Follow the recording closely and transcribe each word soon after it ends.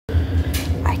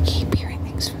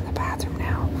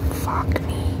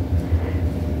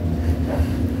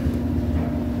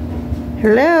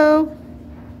Hello?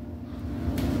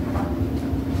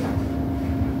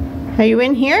 Are you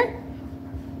in here?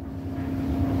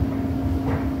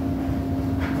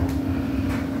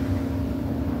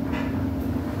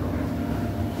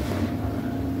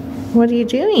 What are you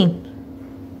doing?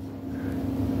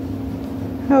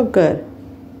 Oh, good.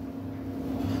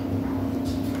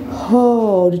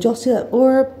 Oh, did y'all see that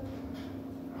orb?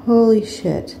 Holy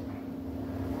shit.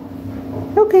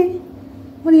 Okay.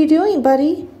 What are you doing,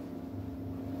 buddy?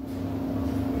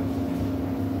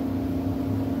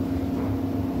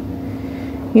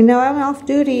 You know, I'm off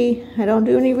duty. I don't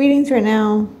do any readings right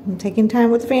now. I'm taking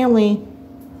time with the family.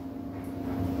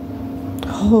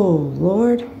 Oh,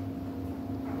 Lord.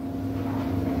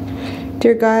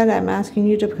 Dear God, I'm asking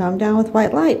you to come down with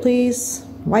white light, please.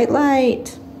 White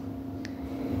light.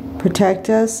 Protect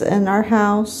us and our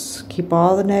house. Keep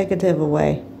all the negative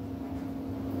away.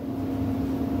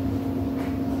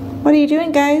 What are you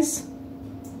doing, guys?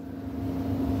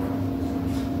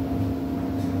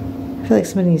 I feel like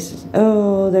somebody needs to...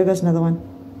 Oh, there goes another one.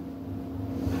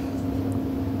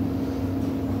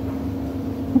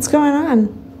 What's going on?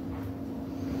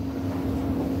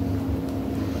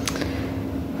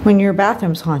 When your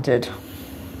bathroom's haunted,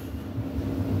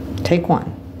 take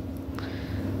one.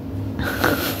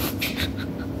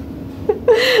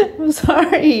 I'm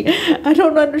sorry. I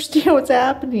don't understand what's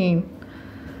happening.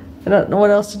 I don't know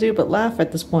what else to do but laugh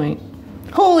at this point.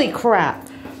 Holy crap.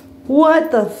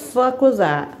 What the fuck was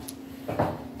that?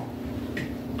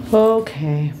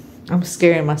 Okay. I'm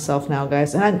scaring myself now,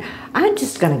 guys. And I'm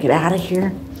just gonna get out of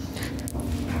here.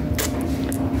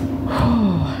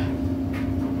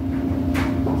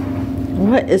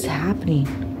 What is happening?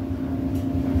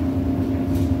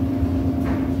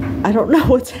 I don't know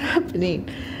what's happening.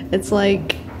 It's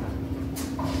like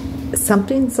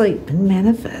something's like been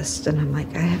manifest and I'm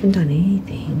like, I haven't done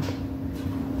anything.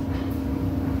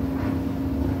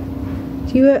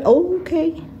 Do you have, oh,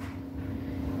 okay.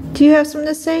 Do you have something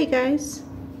to say, guys?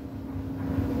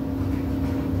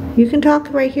 You can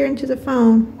talk right here into the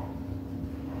phone.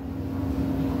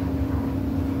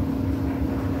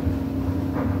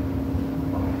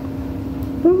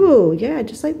 Ooh, yeah,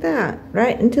 just like that.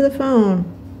 Right into the phone.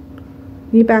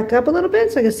 Can you back up a little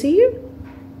bit so I can see you?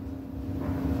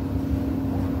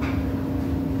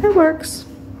 That works.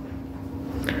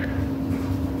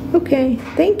 Okay,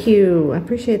 thank you. I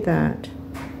appreciate that.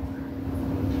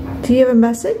 Do you have a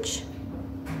message?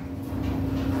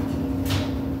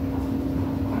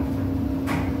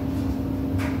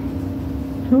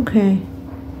 Okay.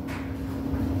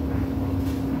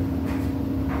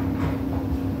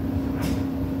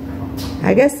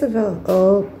 I guess the...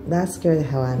 Oh, that scared the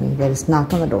hell out of me. They just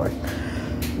knocked on the door.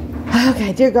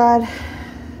 Okay, dear God,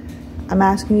 I'm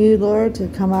asking you, Lord, to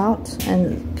come out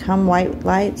and come white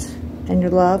light and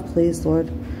your love, please, Lord.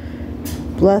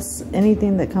 Bless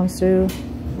anything that comes through,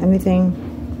 anything.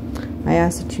 I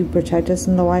ask that you protect us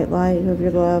in the white light of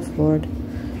your love, Lord.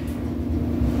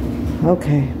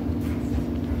 Okay.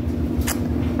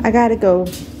 I gotta go.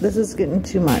 This is getting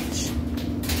too much.